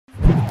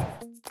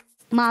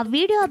మా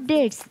video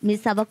updates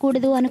miss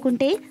అవ్వకూడదు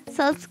అనుకుంటే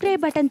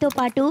సబ్స్క్రైబ్ బటన్తో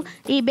పాటు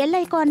ఈ బెల్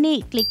ఐకాన్ని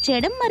క్లిక్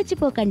చేయడం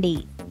మర్చిపోకండి.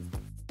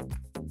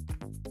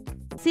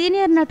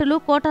 సీనియర్ నటులు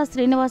కోట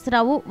శ్రీనివాస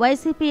రావు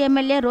వైసీపీ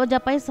ఎమ్మెల్యే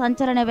రోజాపై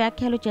సంచలన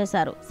వ్యాఖ్యలు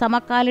చేశారు.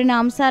 సమకాలీన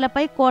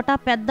అంశాలపై కోట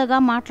పెద్దగా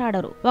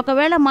మాట్లాడరు.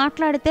 ఒకవేళ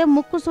మాట్లాడితే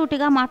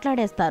ముక్కుసూటిగా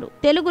మాట్లాడేస్తారు.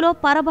 తెలుగులో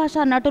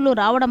పరభాషా నటులు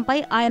రావడంపై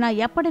ఆయన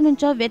ఎప్పటి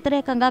నుంచో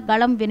వ్యతిరేకంగా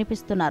గళం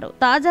వినిపిస్తున్నారు.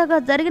 తాజాగా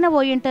జరిగిన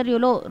ఓ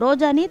ఇంటర్వ్యూలో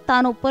రోజాని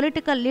తాను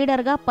పొలిటికల్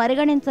లీడర్ గా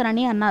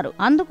పరిగణించనని అన్నారు.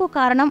 అందుకు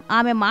కారణం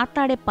ఆమె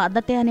మాట్లాడే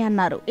పద్ధతే అని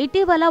అన్నారు.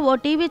 ఇటీవల ఓ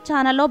టీవీ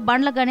ఛానల్లో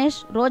బండ్ల గణేష్,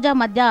 రోజా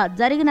మధ్య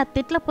జరిగిన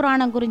తిట్ల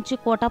పురాణం గురించి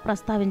కోట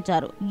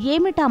ప్రస్తావించారు.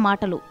 ఏమిటా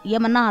మాటలు,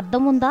 ఏమన్నా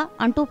అర్థం ఉందా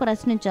అంటూ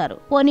ప్రశ్నించారు.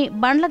 పోనీ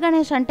బండ్ల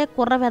గణేష్ అంటే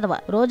కుర్రవెదవ,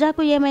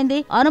 రోజాకు ఏమైంది?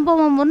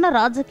 అనుభవం ఉన్న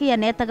రాజకీయ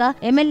నేతగా,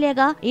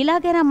 ఎమ్మెల్యేగా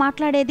ఇలాగైనా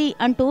మాట్లాడేది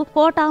అంటూ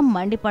కోట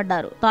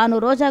మండిపడ్డారు. తాను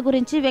రోజా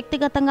గురించి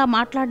వ్యక్తిగతంగా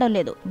మాట్లాడడం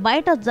లేదు,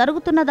 బయట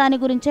జరుగుతున్న దాని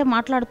గురించే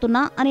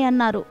మాట్లాడుతున్నా అని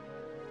అన్నారు.